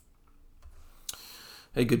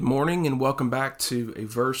Hey, good morning, and welcome back to a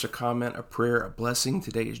verse, a comment, a prayer, a blessing.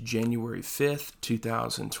 Today is January 5th,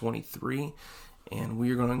 2023, and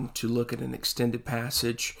we are going to look at an extended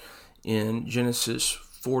passage in Genesis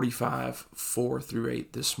 45, 4 through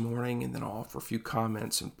 8 this morning, and then I'll offer a few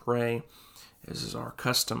comments and pray, as is our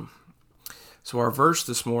custom. So our verse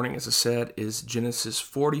this morning, as I said, is Genesis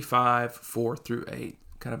 45, 4 through 8,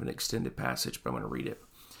 kind of an extended passage, but I'm going to read it.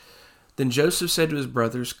 Then Joseph said to his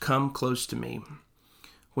brothers, "Come close to me."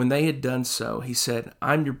 When they had done so, he said,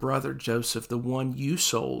 "I'm your brother Joseph, the one you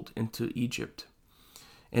sold into Egypt.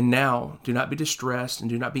 And now do not be distressed and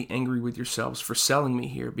do not be angry with yourselves for selling me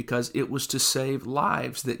here, because it was to save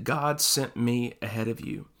lives that God sent me ahead of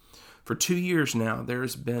you. For 2 years now there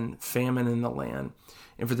has been famine in the land,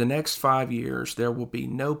 and for the next 5 years there will be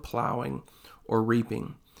no plowing or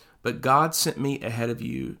reaping. But God sent me ahead of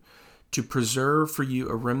you to preserve for you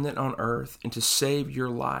a remnant on earth and to save your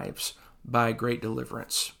lives by a great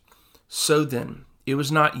deliverance. So then, it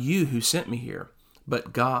was not you who sent me here,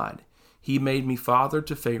 but God. He made me father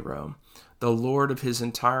to Pharaoh, the Lord of his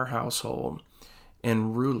entire household,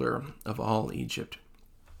 and ruler of all Egypt."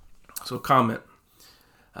 So comment.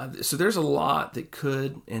 So there's a lot that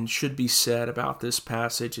could and should be said about this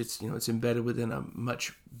passage. It's embedded within a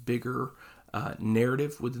much bigger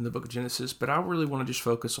narrative within the book of Genesis, but I really want to just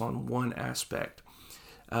focus on one aspect.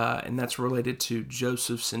 And that's related to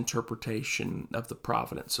Joseph's interpretation of the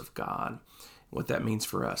providence of God, what that means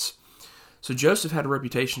for us. So Joseph had a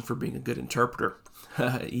reputation for being a good interpreter,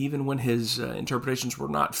 even when his interpretations were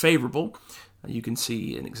not favorable. You can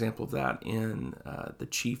see an example of that in the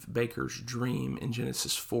chief baker's dream in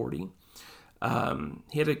Genesis 40.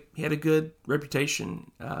 He had a good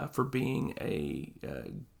reputation for being a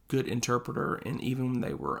good interpreter, and even when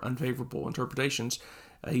they were unfavorable interpretations,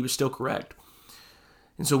 he was still correct.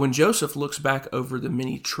 And so when Joseph looks back over the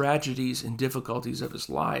many tragedies and difficulties of his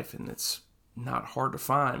life, and it's not hard to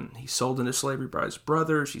find, he's sold into slavery by his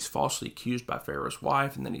brothers, he's falsely accused by Pharaoh's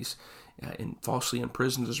wife, and then he's falsely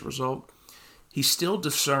imprisoned as a result, he still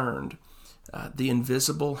discerned the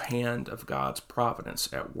invisible hand of God's providence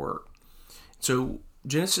at work. So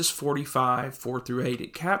Genesis 45, 4 through 8,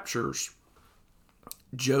 it captures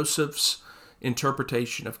Joseph's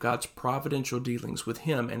interpretation of God's providential dealings with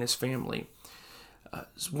him and his family.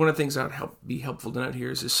 One of the things that would be helpful to note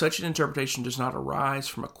here is such an interpretation does not arise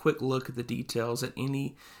from a quick look at the details at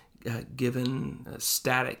any given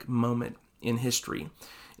static moment in history.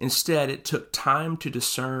 Instead, it took time to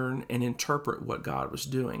discern and interpret what God was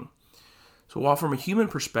doing. So while from a human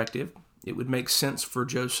perspective, it would make sense for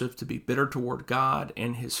Joseph to be bitter toward God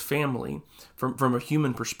and his family, from a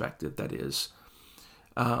human perspective, that is,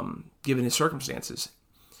 given his circumstances.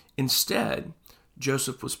 Instead,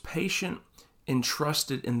 Joseph was patient and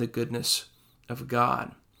trusted in the goodness of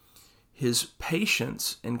God. His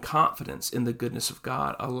patience and confidence in the goodness of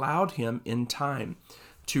God allowed him in time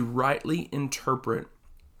to rightly interpret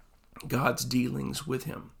God's dealings with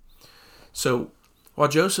him. So, while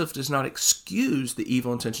Joseph does not excuse the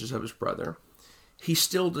evil intentions of his brother, he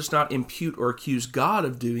still does not impute or accuse God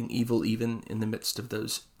of doing evil even in the midst of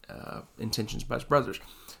those intentions by his brothers.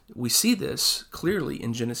 We see this clearly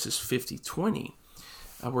in Genesis 50:20.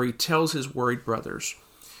 Where he tells his worried brothers,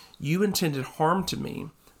 "You intended harm to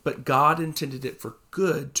me, but God intended it for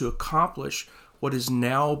good to accomplish what is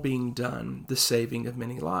now being done, the saving of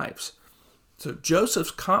many lives." So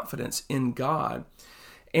Joseph's confidence in God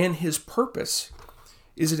and his purpose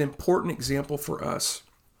is an important example for us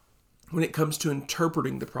when it comes to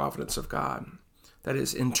interpreting the providence of God. That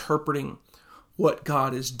is, interpreting what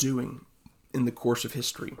God is doing in the course of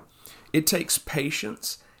history. It takes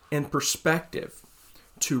patience and perspective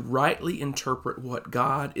to rightly interpret what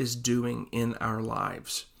God is doing in our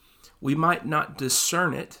lives. We might not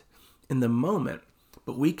discern it in the moment,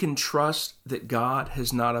 but we can trust that God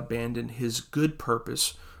has not abandoned his good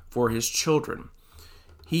purpose for his children.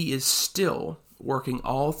 He is still working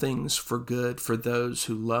all things for good for those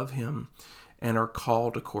who love him and are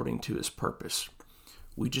called according to his purpose.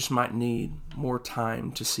 We just might need more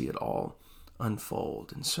time to see it all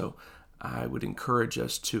unfold. And so I would encourage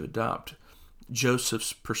us to adopt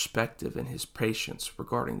Joseph's perspective and his patience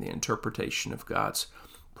regarding the interpretation of God's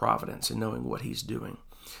providence and knowing what he's doing.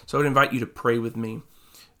 So I would invite you to pray with me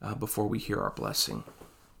before we hear our blessing.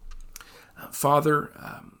 Father,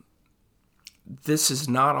 this is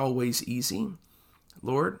not always easy,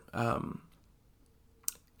 Lord,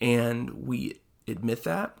 and we admit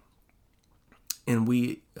that, and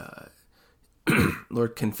we,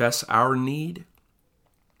 Lord, confess our need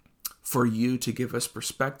for you to give us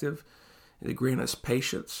perspective, to grant us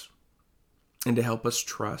patience, and to help us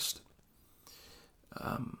trust.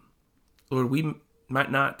 Lord, we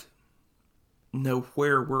might not know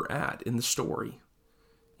where we're at in the story.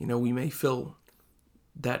 We may feel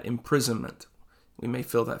that imprisonment. We may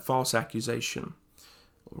feel that false accusation.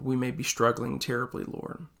 We may be struggling terribly,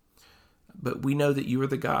 Lord. But we know that you are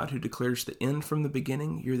the God who declares the end from the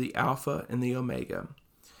beginning. You're the Alpha and the Omega.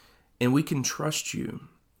 And we can trust you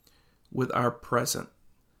with our present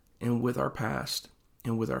and with our past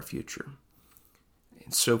and with our future.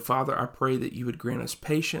 And so, Father, I pray that you would grant us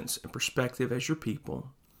patience and perspective as your people,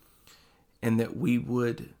 and that we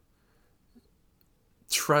would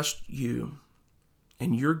trust you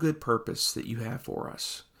and your good purpose that you have for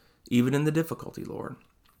us, even in the difficulty, Lord.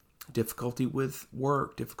 Difficulty with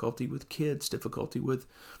work, difficulty with kids, difficulty with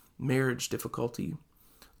marriage, difficulty,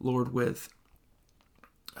 Lord, with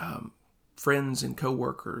friends and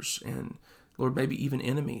coworkers, and Lord, maybe even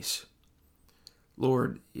enemies.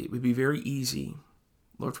 Lord, it would be very easy,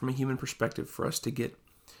 Lord, from a human perspective, for us to get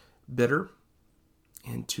bitter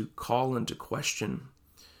and to call into question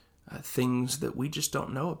things that we just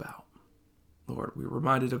don't know about. Lord, we're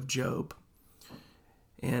reminded of Job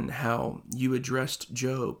and how you addressed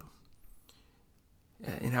Job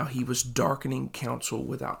and how he was darkening counsel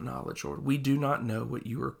without knowledge, Lord. We do not know what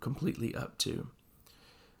you are completely up to,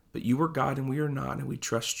 but you are God and we are not, and we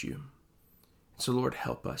trust you. So, Lord,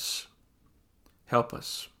 help us. Help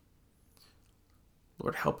us.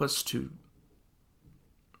 Lord, help us to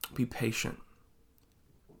be patient,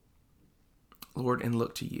 Lord, and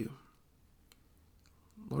look to you.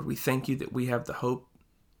 Lord, we thank you that we have the hope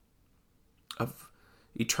of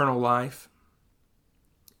eternal life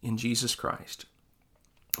in Jesus Christ.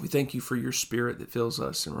 We thank you for your Spirit that fills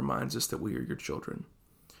us and reminds us that we are your children.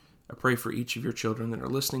 I pray for each of your children that are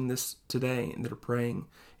listening this today and that are praying,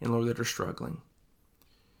 and Lord, that are struggling.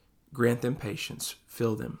 Grant them patience.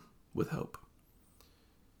 Fill them with hope.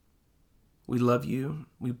 We love you.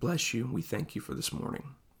 We bless you. We thank you for this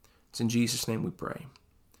morning. It's in Jesus' name we pray.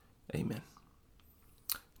 Amen.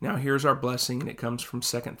 Now here's our blessing, and it comes from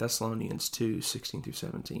 2 Thessalonians 2, 16 through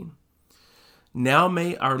 17. Now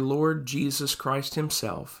may our Lord Jesus Christ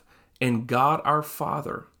himself and God our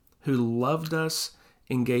Father, who loved us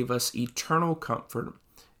and gave us eternal comfort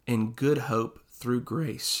and good hope through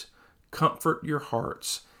grace, comfort your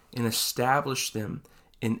hearts and establish them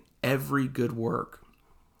in every good work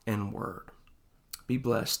and word. Be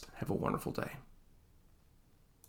blessed. Have a wonderful day.